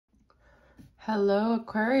Hello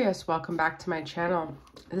Aquarius, welcome back to my channel.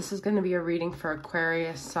 This is going to be a reading for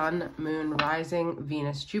Aquarius, Sun, Moon, Rising,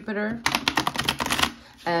 Venus, Jupiter,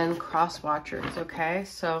 and cross watchers, okay?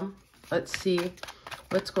 So let's see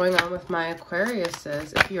what's going on with my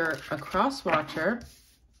Aquariuses. If you're a cross watcher,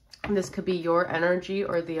 this could be your energy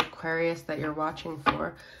or the Aquarius that you're watching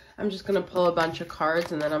for. I'm just going to pull a bunch of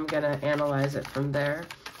cards and then I'm going to analyze it from there.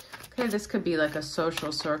 Okay, this could be like a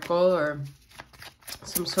social circle or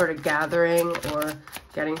some sort of gathering or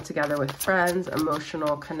getting together with friends,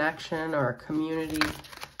 emotional connection or a community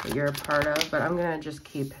that you're a part of. But I'm going to just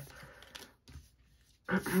keep...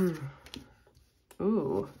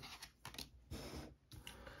 Ooh.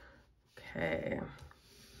 Okay.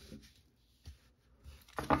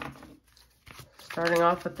 Starting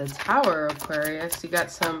off with the Tower, Aquarius. You got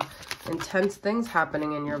some intense things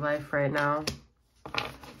happening in your life right now.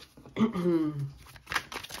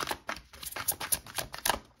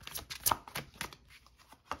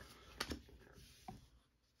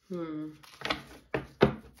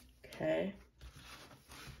 Okay.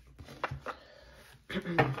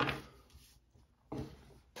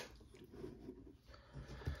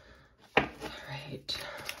 All right.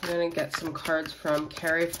 I'm going to get some cards from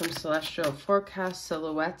Carrie from Celestial Forecast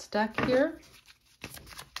Silhouettes deck here.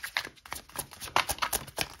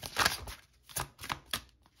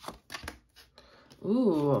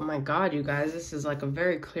 Ooh, oh my God, you guys, this is like a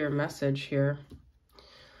very clear message here.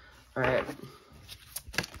 All right.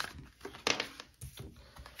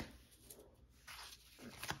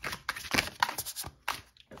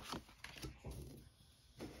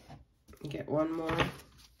 Get one more.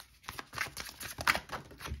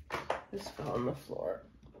 This fell on the floor.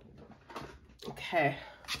 Okay.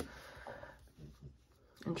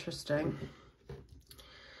 Interesting.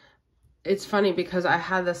 It's funny because I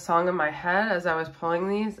had this song in my head as I was pulling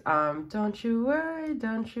these. Don't you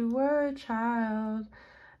worry, child.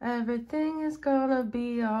 Everything is gonna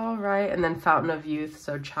be all right. And then Fountain of Youth,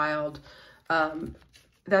 so child.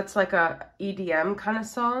 That's like a EDM kind of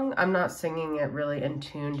song. I'm not singing it really in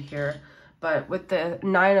tune here. But with the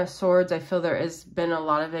Nine of Swords, I feel there has been a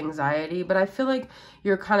lot of anxiety. But I feel like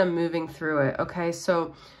you're kind of moving through it, okay?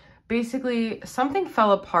 So basically, something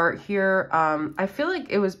fell apart here. I feel like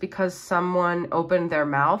it was because someone opened their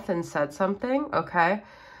mouth and said something, okay?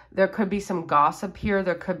 There could be some gossip here.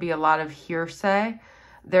 There could be a lot of hearsay.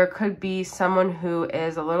 There could be someone who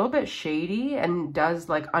is a little bit shady and does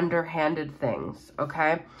like underhanded things,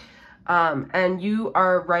 okay? And you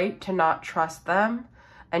are right to not trust them.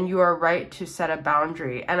 And you are right to set a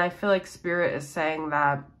boundary. And I feel like Spirit is saying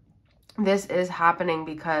that this is happening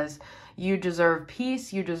because you deserve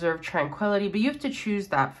peace, you deserve tranquility, but you have to choose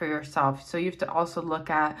that for yourself. So you have to also look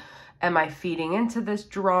at, am I feeding into this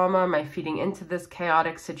drama? Am I feeding into this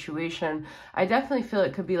chaotic situation? I definitely feel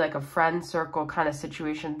it could be like a friend circle kind of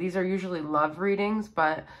situation. These are usually love readings,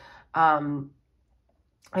 but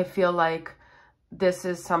I feel like this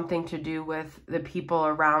is something to do with the people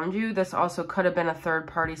around you. This also could have been a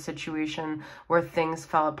third-party situation where things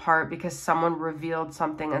fell apart because someone revealed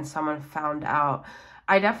something and someone found out.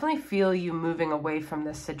 I definitely feel you moving away from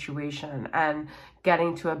this situation and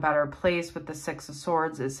getting to a better place with the Six of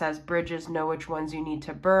Swords. It says bridges, know which ones you need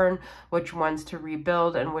to burn, which ones to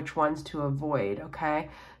rebuild, and which ones to avoid, okay?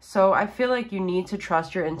 So I feel like you need to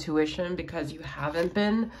trust your intuition because you haven't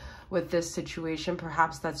been with this situation.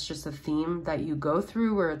 Perhaps that's just a theme that you go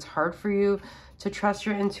through where it's hard for you to trust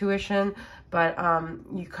your intuition, but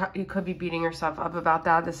you could be beating yourself up about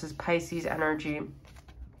that. This is Pisces energy.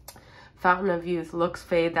 Fountain of Youth, looks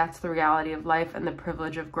fade, that's the reality of life and the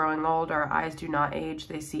privilege of growing old. Our eyes do not age,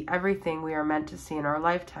 they see everything we are meant to see in our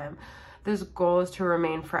lifetime. This goal is to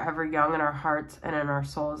remain forever young in our hearts and in our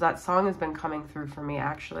souls. That song has been coming through for me,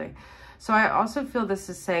 actually. So I also feel this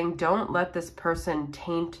is saying, don't let this person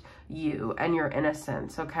taint you and your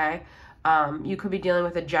innocence, okay? You could be dealing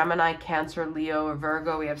with a Gemini, Cancer, Leo, or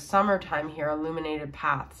Virgo. We have summertime here, illuminated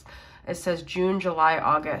paths. It says June, July,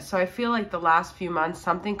 August. So I feel like the last few months,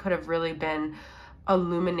 something could have really been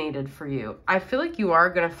illuminated for you. I feel like you are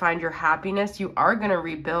going to find your happiness. You are going to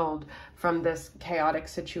rebuild from this chaotic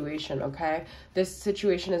situation, okay? This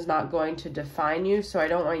situation is not going to define you, so I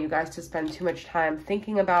don't want you guys to spend too much time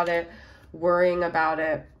thinking about it, worrying about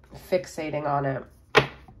it, fixating on it.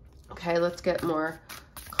 Okay, let's get more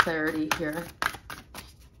clarity here.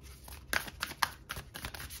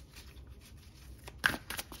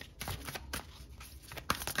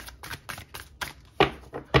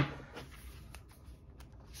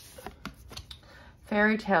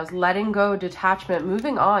 Fairy tales, letting go, detachment,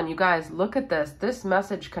 moving on. You guys, look at this. This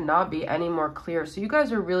message cannot be any more clear. So you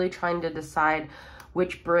guys are really trying to decide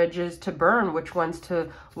which bridges to burn, which ones to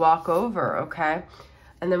walk over, okay?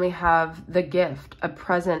 And then we have the gift, a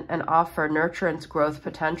present, an offer, nurturance, growth,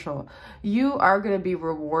 potential. You are going to be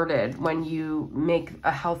rewarded when you make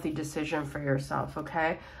a healthy decision for yourself,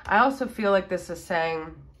 okay? I also feel like this is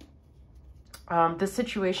saying this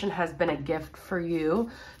situation has been a gift for you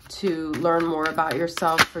to learn more about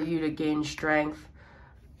yourself, for you to gain strength.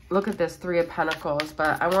 Look at this, 3 of Pentacles,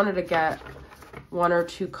 but I wanted to get 1 or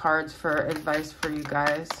 2 cards for advice for you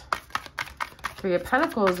guys. 3 of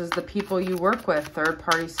Pentacles is the people you work with,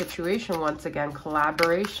 third-party situation, once again,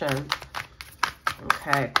 collaboration.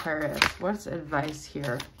 Okay, Aquarius, what's advice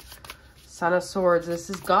here? Son of Swords, this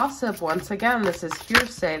is gossip. Once again, this is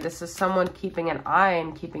hearsay. This is someone keeping an eye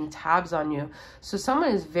and keeping tabs on you. So someone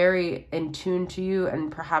is very in tune to you,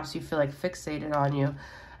 and perhaps you feel like fixated on you.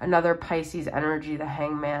 Another Pisces energy, the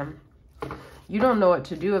Hangman. You don't know what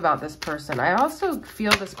to do about this person. I also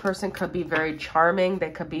feel this person could be very charming.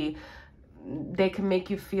 They can make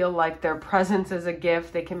you feel like their presence is a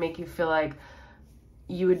gift. They can make you feel like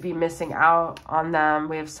you would be missing out on them.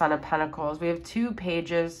 We have Son of Pentacles. We have 2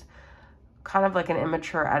 pages, kind of like an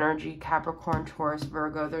immature energy, Capricorn, Taurus,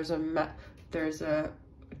 Virgo. There's a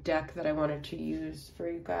deck that I wanted to use for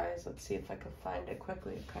you guys. Let's see if I can find it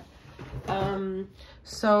quickly. Okay.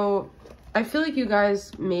 So I feel like you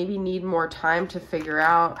guys maybe need more time to figure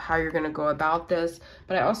out how you're going to go about this.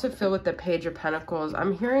 But I also feel with the Page of Pentacles,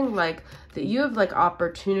 I'm hearing like that you have like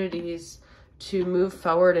opportunities to move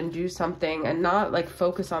forward and do something and not like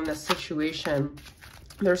focus on this situation.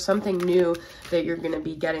 There's something new that you're going to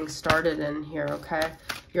be getting started in here, okay?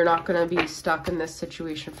 You're not going to be stuck in this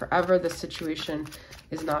situation forever. This situation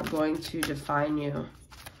is not going to define you.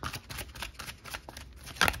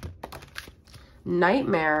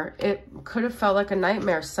 Nightmare. It could have felt like a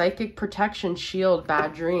nightmare. Psychic protection, shield,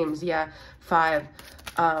 bad dreams. Yeah, 5.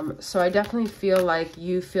 So I definitely feel like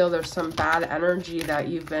you feel there's some bad energy that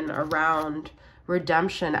you've been around.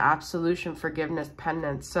 Redemption, absolution, forgiveness,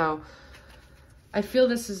 penance. So I feel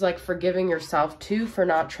this is like forgiving yourself too for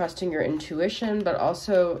not trusting your intuition, but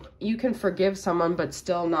also you can forgive someone but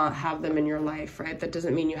still not have them in your life, right? That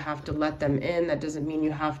doesn't mean you have to let them in. That doesn't mean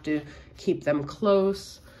you have to keep them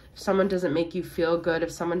close. If someone doesn't make you feel good,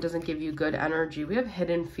 if someone doesn't give you good energy, we have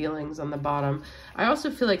hidden feelings on the bottom. I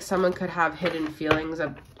also feel like someone could have hidden feelings.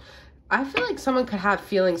 I feel like someone could have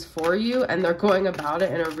feelings for you and they're going about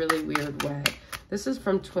it in a really weird way. This is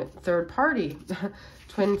from third party.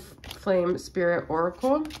 Twin Flame Spirit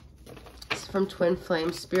Oracle. It's from Twin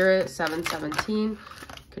Flame Spirit 717.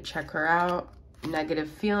 Could check her out. Negative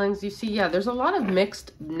feelings. You see, yeah, there's a lot of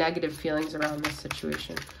mixed negative feelings around this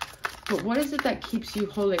situation. But what is it that keeps you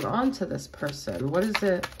holding on to this person? What is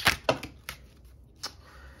it?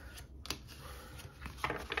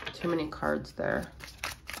 Too many cards there.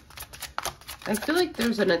 I feel like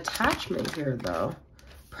there's an attachment here, though.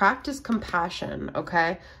 Practice compassion,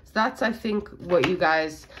 okay? So that's, I think, what you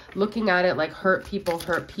guys, looking at it like hurt people,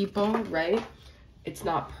 right? It's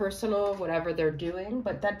not personal, whatever they're doing,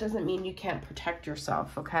 but that doesn't mean you can't protect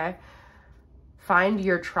yourself, okay? Find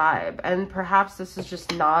your tribe. And perhaps this is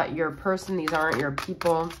just not your person. These aren't your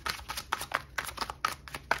people.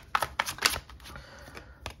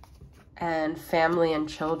 And family and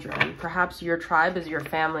children. Perhaps your tribe is your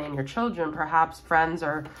family and your children. Perhaps friends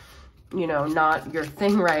are, you know, not your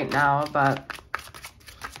thing right now, but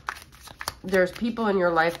there's people in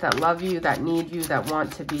your life that love you, that need you, that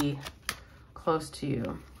want to be close to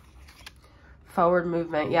you. Forward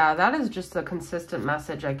movement. Yeah, that is just a consistent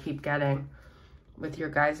message I keep getting with your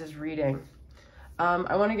guys' reading.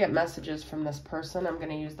 I want to get messages from this person. I'm going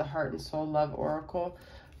to use the Heart and Soul Love Oracle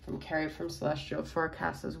from Carrie from Celestial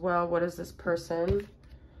Forecast as well. What does this person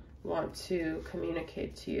want to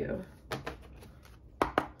communicate to you?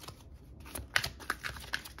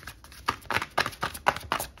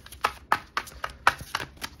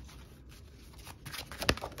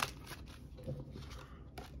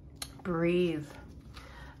 Breathe.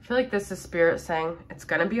 I feel like this is Spirit saying, it's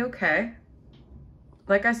going to be okay.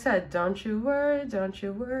 Like I said, don't you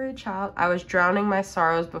worry, child. I was drowning my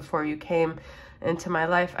sorrows before you came into my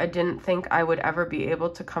life. I didn't think I would ever be able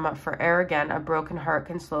to come up for air again. A broken heart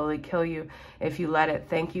can slowly kill you if you let it.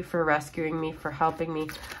 Thank you for rescuing me, for helping me.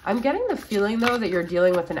 I'm getting the feeling, though, that you're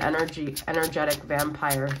dealing with an energetic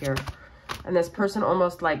vampire here. And this person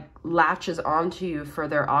almost, like, latches onto you for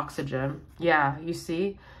their oxygen. Yeah, you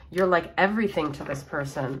see? You're like everything to this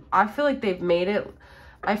person. I feel like they've made it...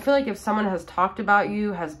 I feel like if someone has talked about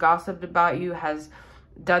you, has gossiped about you, has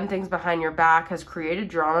done things behind your back, has created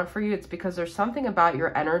drama for you, it's because there's something about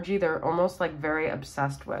your energy they're almost like very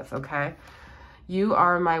obsessed with, okay? You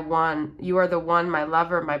are my one. You are the one, my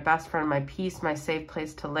lover, my best friend, my peace, my safe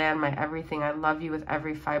place to land, my everything. I love you with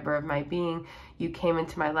every fiber of my being. You came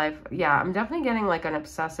into my life. Yeah, I'm definitely getting like an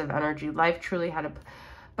obsessive energy. Life truly had a...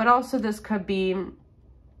 But also this could be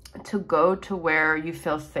to go to where you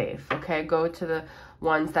feel safe, okay? Go to the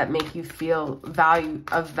ones that make you feel value,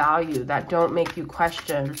 that don't make you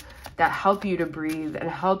question, that help you to breathe and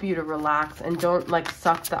help you to relax and don't like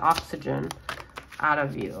suck the oxygen out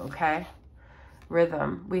of you, okay?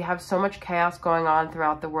 Rhythm. We have so much chaos going on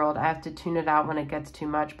throughout the world. I have to tune it out when it gets too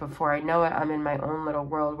much. Before I know it, I'm in my own little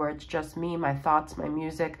world where it's just me, my thoughts, my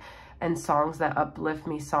music, and songs that uplift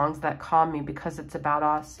me, songs that calm me, because it's about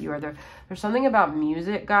us. There's something about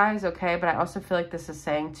music, guys, okay? But I also feel like this is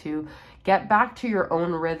saying to get back to your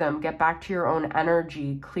own rhythm, get back to your own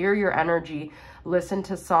energy, clear your energy, listen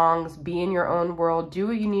to songs, be in your own world, do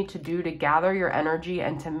what you need to do to gather your energy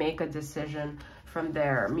and to make a decision from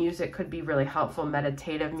there. Music could be really helpful,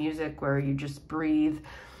 meditative music where you just breathe.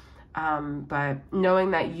 But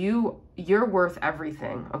knowing that you're worth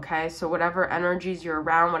everything, okay? So whatever energies you're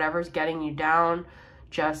around, whatever's getting you down,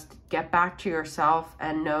 just get back to yourself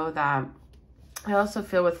and know that. I also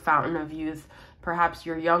feel with Fountain of Youth, perhaps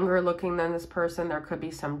you're younger looking than this person. There could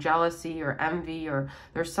be some jealousy or envy, or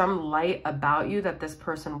there's some light about you that this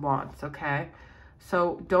person wants, okay?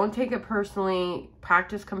 So don't take it personally.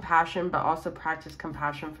 Practice compassion, but also practice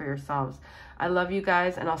compassion for yourselves. I love you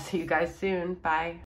guys, and I'll see you guys soon. Bye.